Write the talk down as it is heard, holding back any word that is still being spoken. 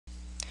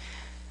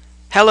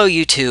Hello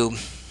YouTube.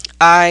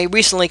 I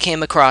recently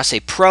came across a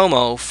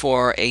promo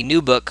for a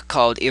new book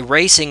called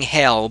Erasing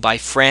Hell by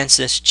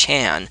Francis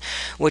Chan,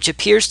 which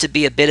appears to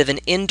be a bit of an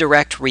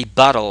indirect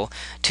rebuttal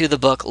to the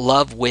book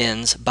Love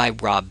Wins by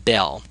Rob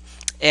Bell.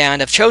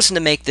 And I've chosen to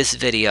make this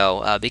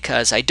video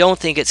because I don't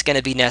think it's going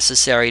to be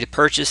necessary to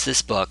purchase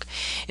this book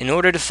in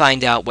order to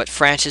find out what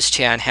Francis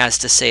Chan has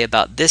to say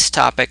about this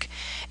topic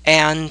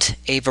and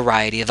a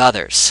variety of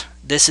others.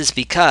 This is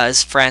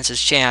because Francis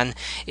Chan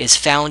is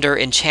founder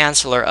and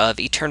chancellor of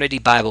Eternity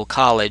Bible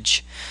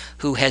College,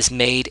 who has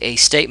made a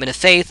statement of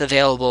faith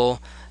available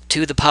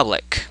to the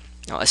public,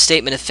 a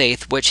statement of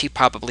faith which he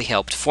probably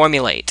helped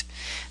formulate.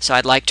 So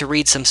I'd like to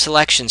read some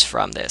selections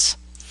from this.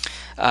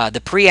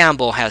 The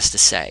preamble has to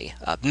say,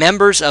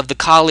 members of the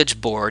College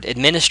Board,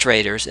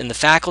 administrators, and the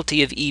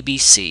faculty of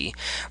EBC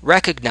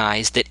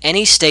recognize that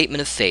any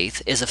statement of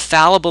faith is a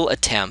fallible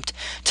attempt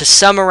to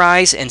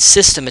summarize and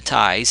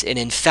systematize an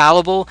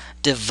infallible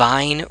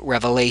divine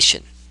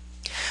revelation.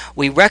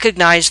 We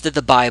recognize that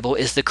the Bible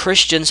is the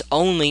Christian's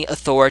only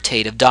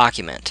authoritative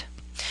document.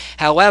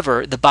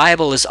 However, the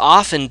Bible is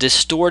often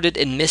distorted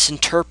and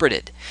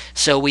misinterpreted,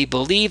 so we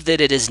believe that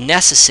it is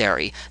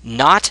necessary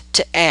not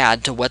to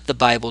add to what the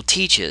Bible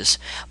teaches,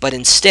 but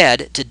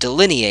instead to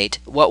delineate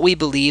what we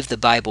believe the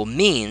Bible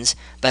means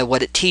by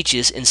what it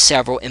teaches in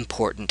several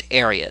important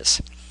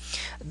areas.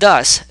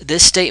 Thus,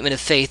 this statement of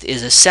faith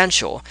is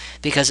essential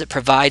because it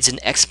provides an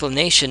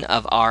explanation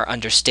of our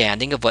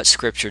understanding of what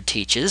Scripture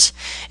teaches,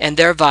 and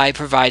thereby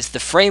provides the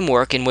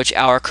framework in which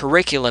our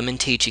curriculum and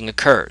teaching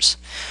occurs.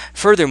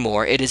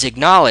 Furthermore, it is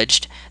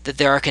acknowledged that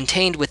there are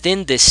contained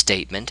within this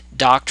statement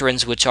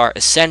doctrines which are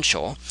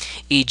essential,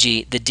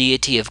 e.g., the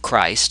deity of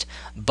Christ,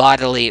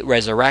 bodily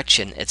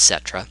resurrection,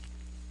 etc.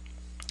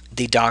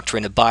 The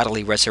doctrine of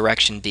bodily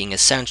resurrection being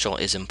essential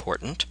is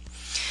important.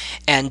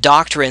 And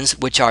doctrines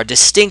which are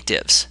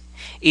distinctives,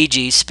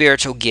 e.g.,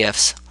 spiritual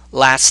gifts,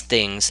 last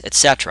things,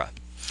 etc.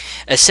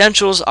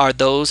 Essentials are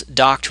those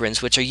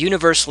doctrines which are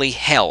universally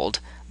held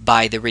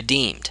by the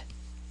redeemed.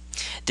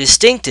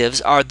 Distinctives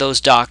are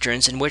those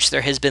doctrines in which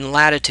there has been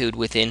latitude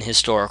within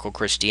historical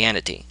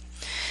Christianity.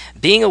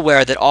 Being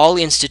aware that all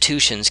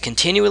institutions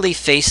continually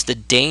face the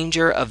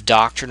danger of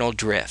doctrinal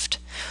drift,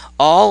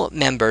 all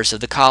members of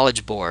the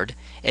College Board,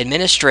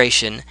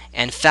 administration,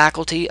 and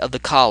faculty of the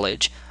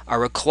college are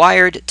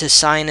required to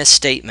sign a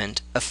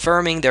statement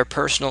affirming their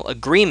personal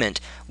agreement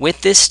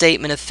with this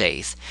statement of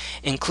faith,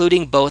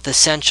 including both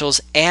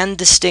essentials and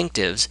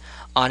distinctives,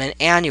 on an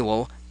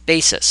annual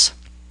basis.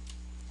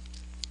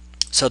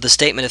 So the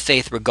statement of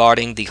faith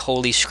regarding the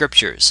Holy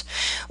Scriptures.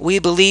 We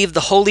believe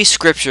the Holy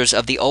Scriptures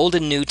of the Old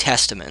and New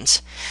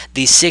Testaments,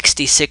 the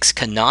 66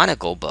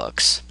 canonical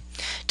books,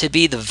 to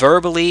be the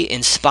verbally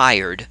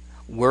inspired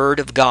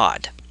Word of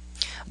God,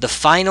 the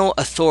final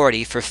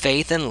authority for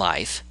faith and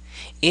life,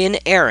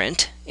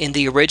 inerrant in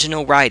the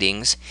original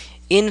writings,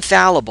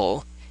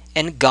 infallible,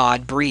 and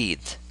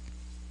God-breathed.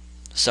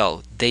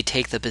 So they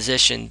take the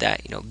position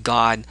that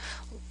God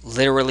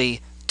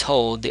literally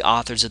told the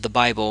authors of the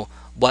Bible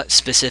what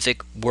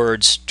specific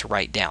words to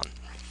write down.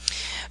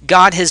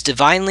 God has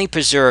divinely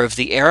preserved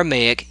the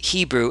Aramaic,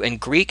 Hebrew, and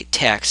Greek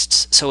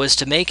texts so as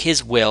to make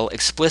His will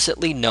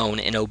explicitly known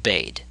and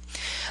obeyed.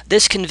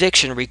 This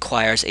conviction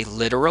requires a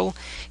literal,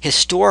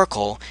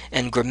 historical,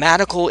 and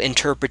grammatical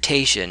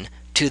interpretation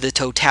to the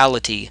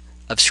totality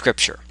of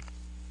Scripture.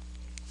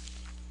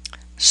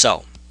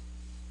 So,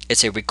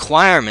 it's a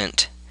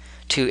requirement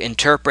to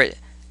interpret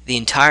the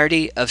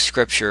entirety of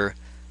Scripture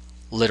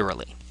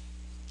literally.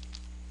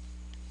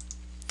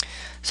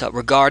 So,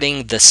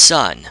 regarding the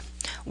Son,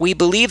 we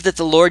believe that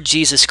the Lord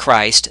Jesus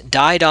Christ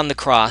died on the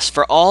cross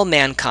for all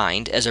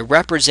mankind as a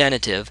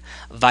representative,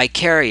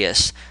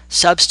 vicarious,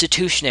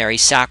 substitutionary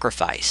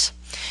sacrifice,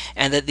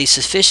 and that the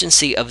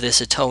sufficiency of this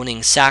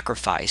atoning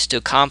sacrifice to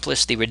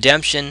accomplish the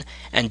redemption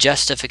and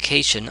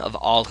justification of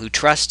all who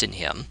trust in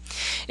Him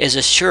is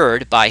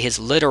assured by His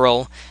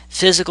literal,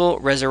 physical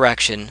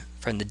resurrection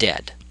from the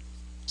dead.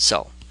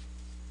 So,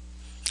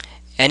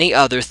 any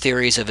other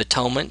theories of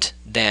atonement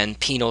than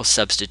penal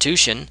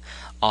substitution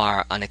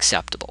are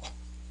unacceptable.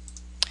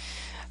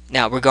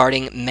 Now,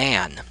 regarding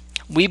man,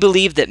 we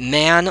believe that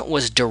man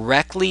was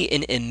directly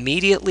and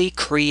immediately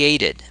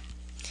created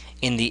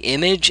in the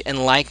image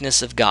and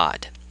likeness of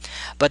God,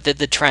 but that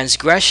the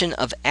transgression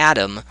of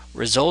Adam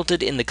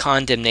resulted in the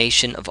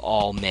condemnation of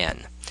all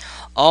men.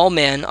 All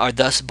men are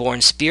thus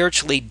born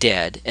spiritually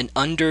dead and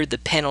under the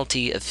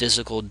penalty of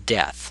physical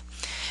death.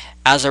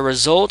 As a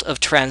result of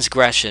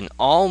transgression,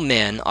 all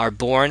men are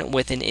born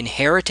with an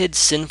inherited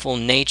sinful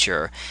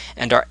nature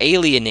and are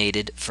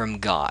alienated from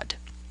God.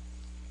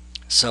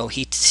 So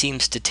he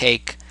seems to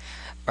take,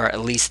 or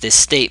at least this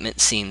statement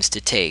seems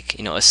to take,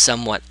 a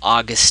somewhat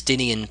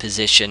Augustinian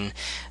position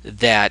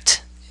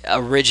that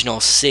original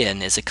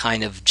sin is a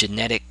kind of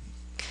genetic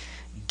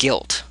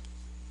guilt.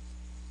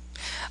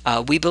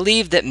 We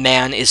believe that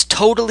man is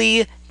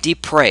totally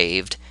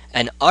depraved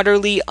and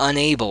utterly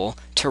unable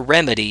to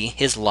remedy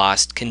his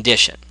lost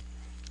condition.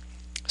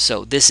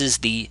 So this is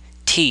the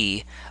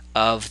T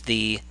of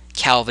the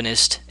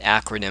Calvinist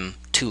acronym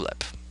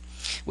TULIP.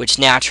 which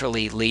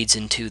naturally leads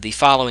into the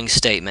following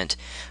statement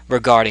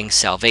regarding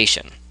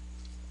salvation.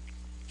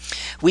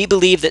 We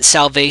believe that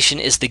salvation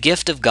is the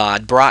gift of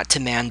God brought to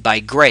man by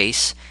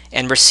grace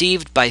and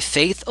received by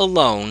faith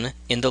alone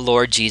in the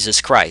Lord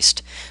Jesus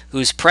Christ,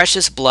 whose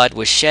precious blood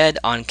was shed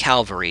on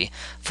Calvary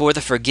for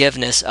the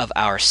forgiveness of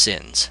our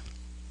sins.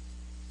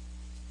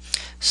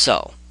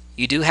 So,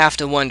 you do have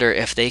to wonder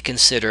if they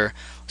consider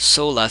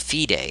sola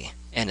fide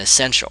an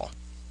essential.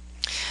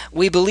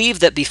 We believe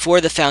that before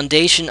the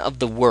foundation of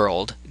the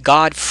world,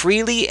 God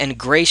freely and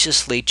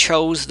graciously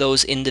chose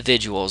those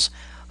individuals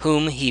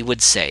whom He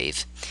would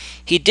save.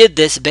 He did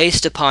this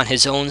based upon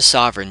His own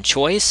sovereign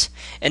choice,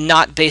 and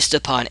not based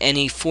upon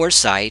any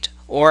foresight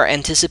or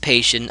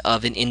anticipation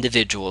of an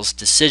individual's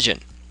decision.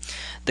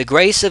 The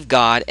grace of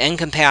God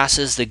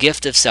encompasses the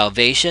gift of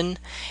salvation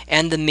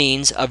and the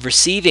means of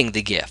receiving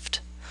the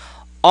gift.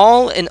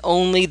 All and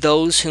only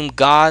those whom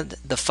God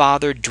the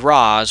Father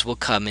draws will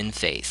come in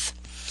faith,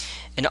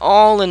 and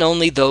all and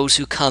only those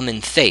who come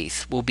in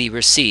faith will be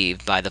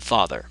received by the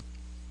Father.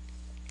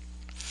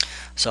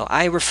 So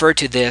I refer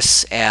to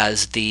this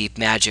as the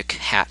magic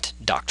hat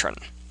doctrine.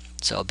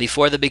 So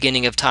before the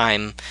beginning of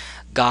time,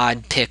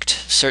 God picked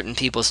certain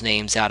people's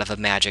names out of a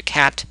magic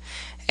hat,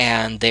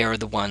 and they are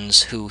the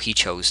ones who He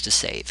chose to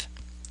save.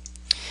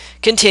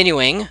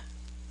 Continuing,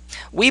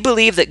 we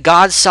believe that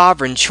God's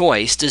sovereign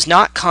choice does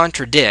not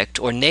contradict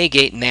or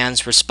negate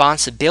man's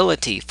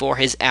responsibility for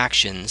his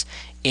actions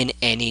in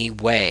any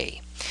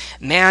way.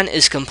 Man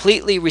is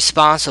completely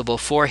responsible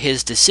for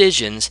his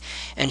decisions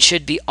and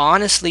should be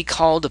honestly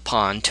called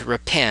upon to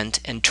repent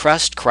and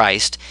trust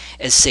Christ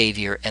as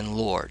Savior and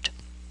Lord.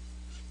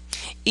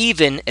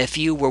 Even if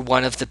you were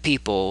one of the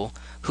people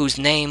whose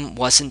name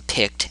wasn't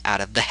picked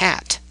out of the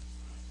hat.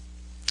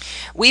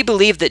 We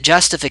believe that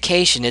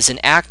justification is an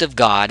act of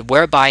God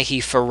whereby He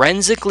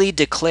forensically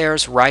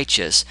declares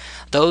righteous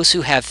those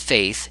who have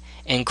faith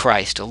in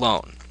Christ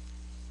alone.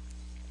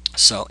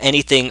 So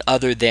anything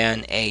other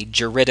than a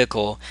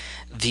juridical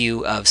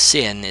view of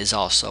sin is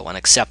also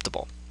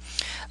unacceptable.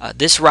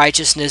 This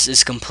righteousness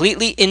is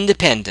completely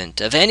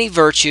independent of any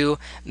virtue,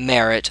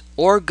 merit,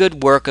 or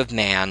good work of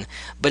man,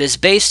 but is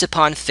based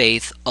upon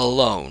faith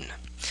alone.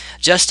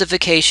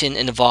 Justification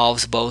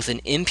involves both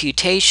an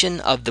imputation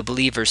of the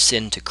believer's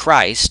sin to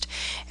Christ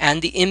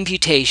and the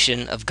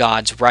imputation of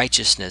God's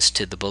righteousness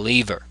to the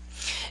believer.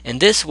 In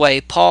this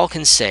way, Paul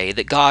can say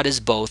that God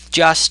is both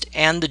just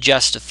and the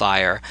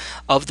justifier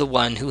of the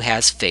one who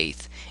has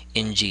faith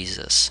in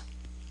Jesus.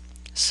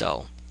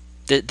 So,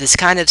 this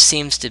kind of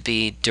seems to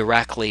be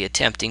directly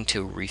attempting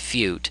to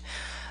refute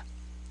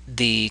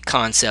the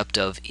concept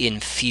of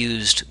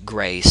infused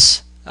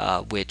grace,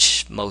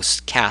 which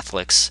most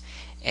Catholics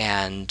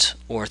and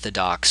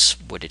Orthodox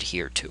would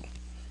adhere to.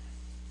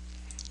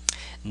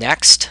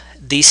 Next,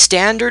 the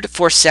standard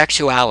for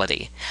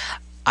sexuality.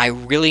 I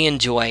really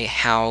enjoy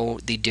how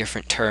the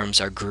different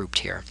terms are grouped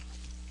here.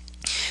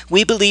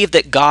 We believe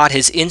that God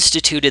has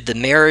instituted the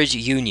marriage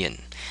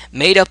union,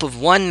 made up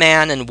of one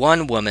man and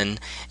one woman,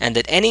 and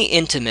that any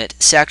intimate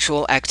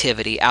sexual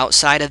activity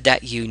outside of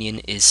that union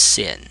is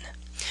sin.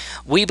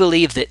 We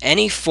believe that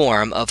any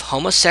form of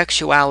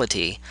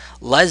homosexuality,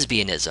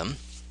 lesbianism,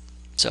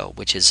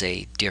 which is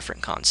a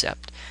different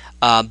concept,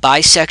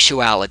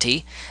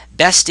 bisexuality,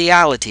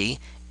 bestiality,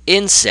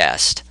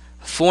 incest,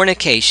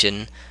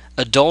 fornication,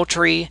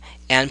 adultery,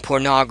 and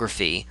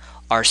pornography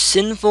are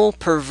sinful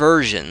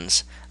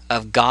perversions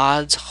of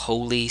God's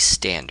holy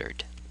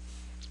standard.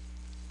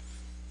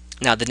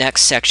 Now the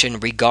next section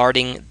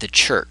regarding the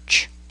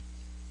church.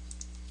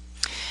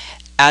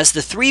 As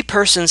the three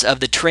persons of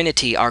the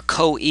Trinity are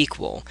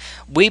co-equal,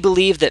 we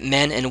believe that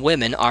men and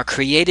women are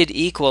created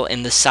equal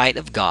in the sight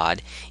of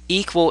God,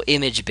 equal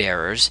image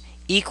bearers,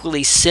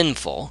 equally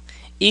sinful,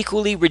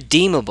 equally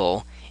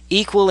redeemable,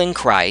 equal in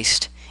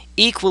Christ,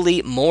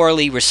 equally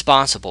morally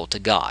responsible to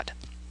God.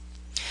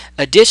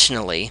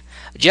 Additionally,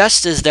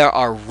 just as there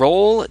are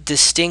role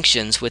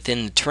distinctions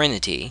within the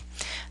Trinity,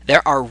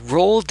 there are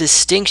role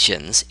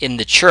distinctions in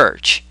the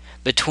church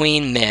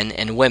between men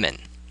and women.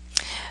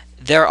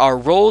 There are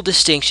role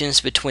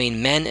distinctions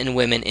between men and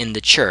women in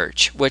the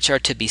church which are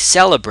to be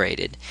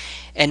celebrated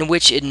and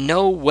which in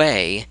no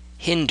way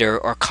hinder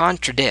or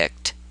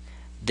contradict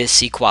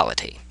this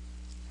equality.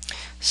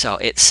 So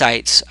it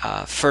cites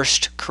 1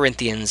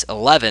 Corinthians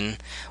 11,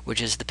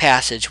 which is the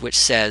passage which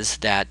says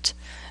that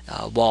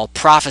while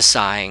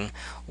prophesying,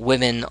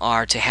 women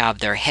are to have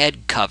their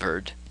head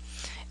covered,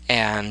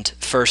 and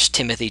 1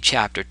 Timothy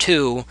chapter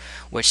 2,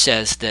 which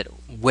says that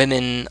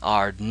women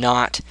are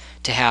not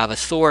to have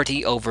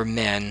authority over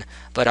men,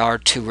 but are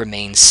to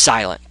remain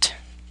silent.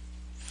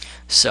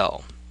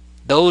 So,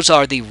 those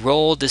are the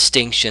role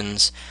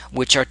distinctions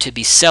which are to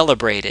be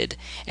celebrated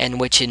and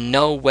which in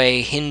no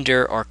way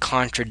hinder or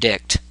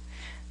contradict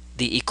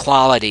the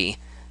equality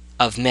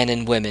of men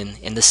and women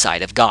in the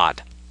sight of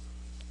God.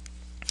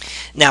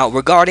 Now,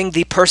 regarding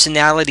the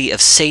personality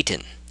of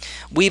Satan,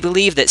 we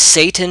believe that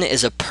Satan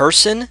is a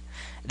person,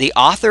 the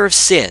author of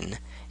sin,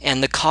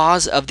 and the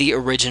cause of the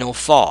original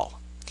fall.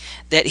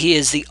 that he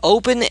is the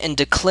open and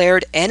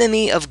declared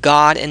enemy of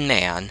God and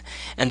man,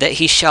 and that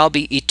he shall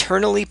be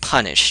eternally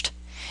punished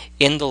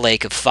in the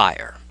lake of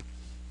fire.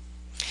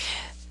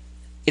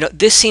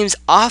 This seems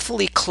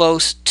awfully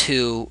close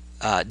to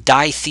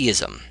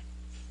ditheism,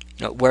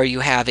 where you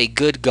have a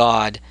good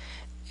God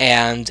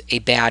and a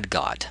bad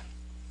God,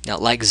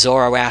 like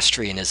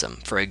Zoroastrianism,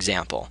 for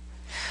example.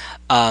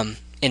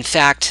 In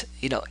fact,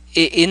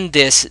 in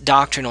this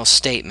doctrinal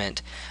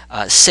statement,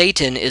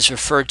 Satan is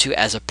referred to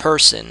as a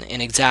person in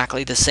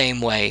exactly the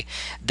same way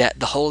that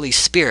the Holy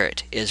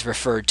Spirit is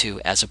referred to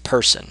as a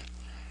person.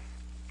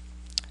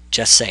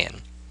 Just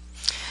saying.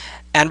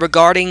 And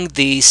regarding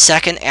the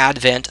second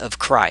advent of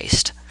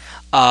Christ,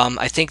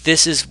 I think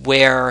this is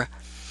where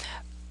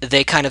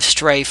they kind of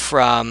stray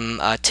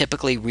from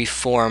typically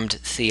Reformed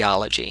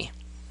theology.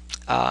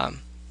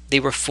 The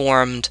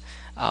Reformed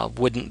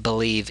wouldn't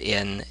believe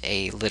in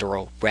a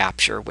literal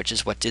rapture, which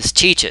is what this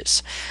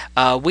teaches.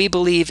 We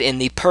believe in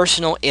the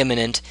personal,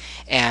 imminent,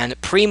 and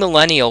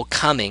premillennial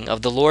coming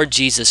of the Lord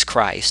Jesus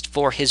Christ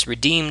for his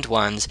redeemed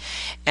ones,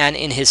 and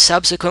in his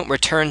subsequent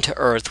return to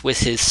earth with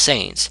his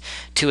saints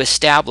to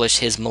establish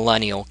his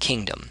millennial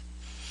kingdom.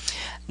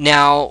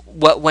 Now,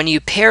 when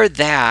you pair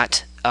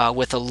that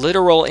with a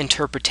literal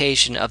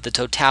interpretation of the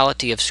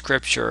totality of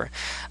Scripture,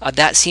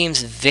 that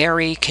seems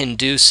very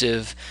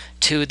conducive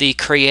to the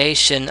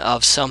creation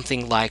of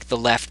something like the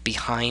Left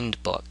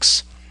Behind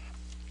books.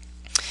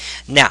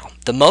 Now,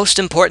 the most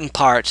important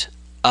part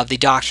of the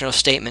doctrinal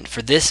statement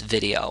for this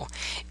video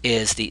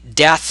is the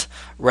death,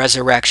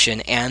 resurrection,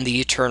 and the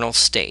eternal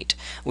state,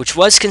 which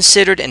was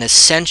considered an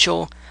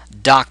essential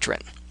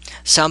doctrine,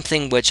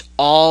 something which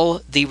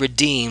all the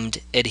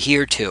redeemed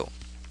adhere to.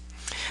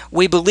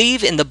 We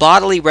believe in the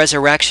bodily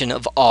resurrection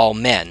of all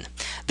men,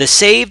 the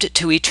saved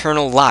to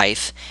eternal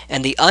life,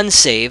 and the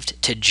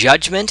unsaved to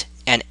judgment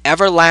and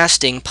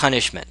everlasting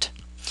punishment.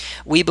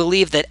 We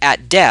believe that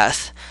at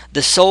death,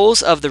 the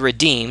souls of the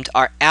redeemed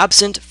are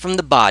absent from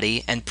the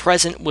body and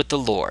present with the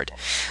Lord,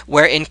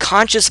 where in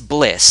conscious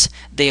bliss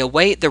they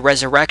await the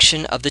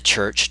resurrection of the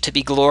church to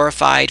be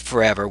glorified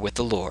forever with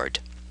the Lord.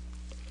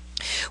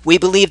 We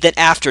believe that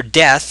after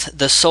death,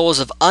 the souls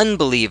of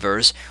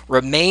unbelievers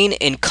remain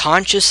in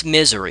conscious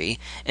misery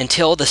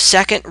until the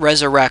second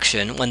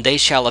resurrection, when they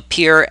shall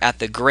appear at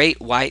the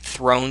great white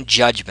throne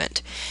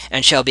judgment,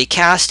 and shall be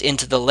cast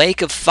into the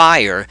lake of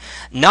fire,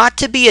 not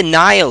to be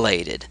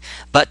annihilated,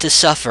 but to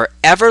suffer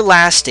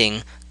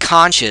everlasting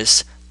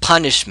conscious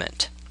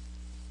punishment.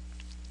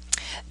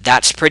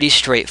 That's pretty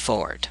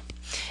straightforward.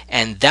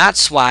 And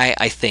that's why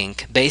I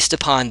think, based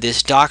upon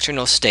this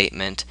doctrinal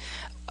statement,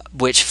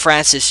 which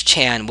Francis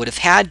Chan would have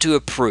had to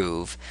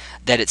approve,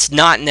 that it's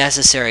not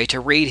necessary to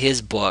read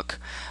his book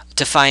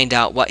to find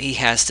out what he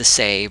has to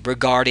say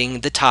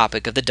regarding the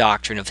topic of the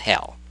doctrine of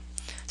hell.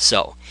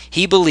 So,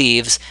 he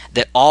believes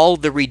that all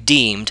the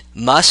redeemed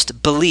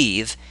must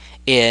believe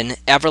in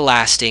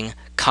everlasting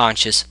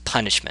conscious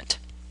punishment.